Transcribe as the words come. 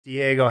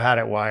Diego had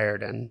it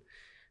wired, and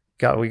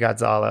we got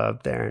Zala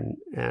up there,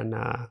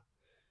 and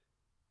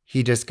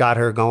he just got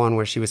her going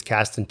where she was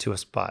casting to a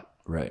spot,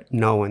 Right.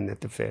 knowing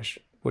that the fish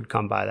would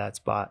come by that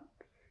spot.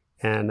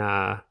 And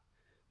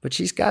but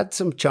she's got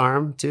some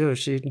charm too.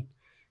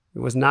 It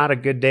was not a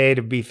good day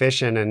to be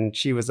fishing, and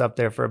she was up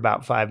there for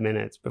about 5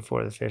 minutes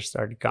before the fish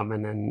started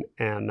coming.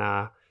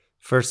 And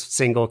first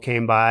single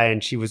came by,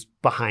 and she was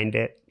behind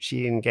it.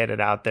 She didn't get it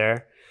out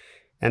there,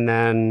 and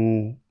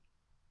then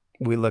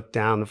we looked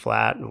down the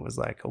flat, and it was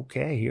like,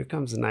 okay, here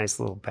comes a nice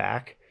little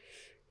pack.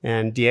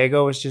 And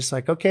Diego was just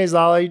like, okay,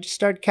 Zala, you just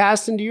start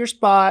casting to your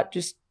spot.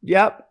 Just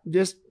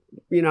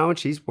and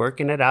she's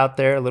working it out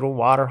there. A little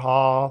water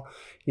haul,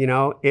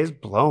 is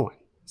blowing.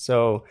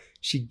 So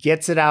she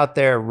gets it out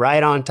there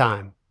right on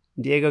time.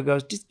 Diego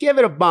goes, just give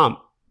it a bump.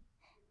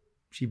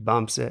 She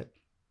bumps it.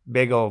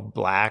 Big old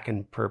black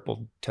and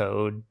purple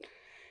toad.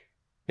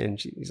 And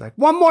he's like,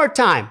 one more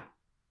time.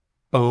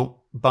 Boom,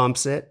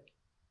 bumps it.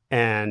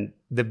 And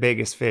the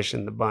biggest fish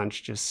in the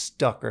bunch just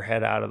stuck her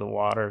head out of the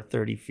water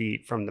 30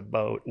 feet from the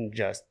boat and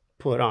just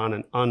put on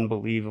an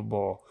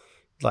unbelievable,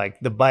 like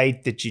the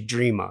bite that you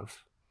dream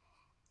of.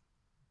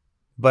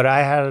 But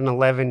I had an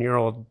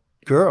 11-year-old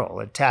girl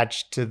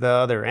attached to the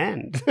other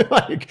end.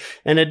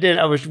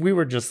 We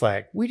were just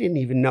like, we didn't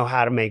even know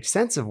how to make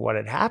sense of what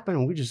had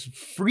happened. We were just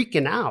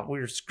freaking out. We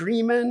were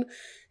screaming.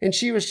 And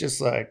she was just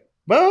like,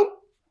 boom,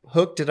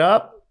 hooked it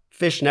up.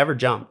 Fish never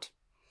jumped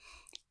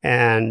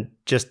and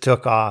just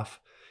took off.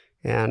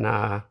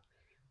 And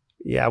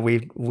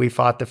we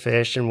fought the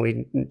fish, and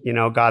we,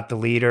 got the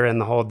leader and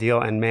the whole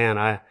deal. And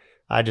man,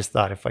 I just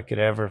thought if I could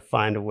ever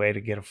find a way to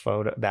get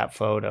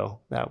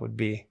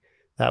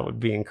that would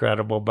be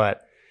incredible.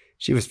 But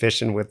she was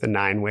fishing with the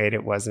 9 weight.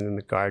 It wasn't in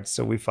the cards.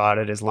 So we fought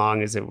it as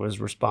long as it was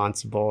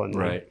responsible. And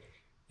right.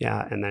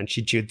 And then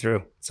she chewed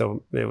through.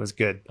 So it was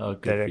good,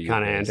 good that it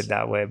kind of ended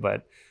that way.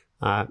 But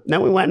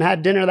then we went and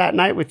had dinner that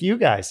night with you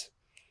guys,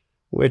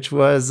 which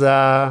was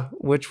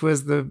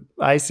the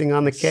icing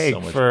on the cake.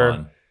 So much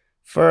fun.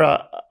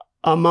 For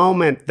a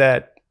moment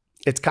that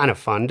it's kind of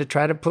fun to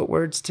try to put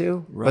words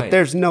to, right. But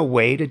there's no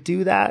way to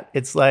do that.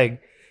 It's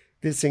like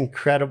this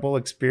incredible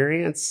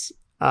experience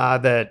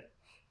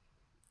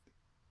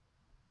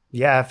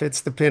if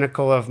it's the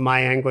pinnacle of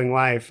my angling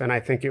life, and I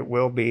think it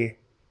will be,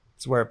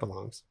 it's where it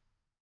belongs.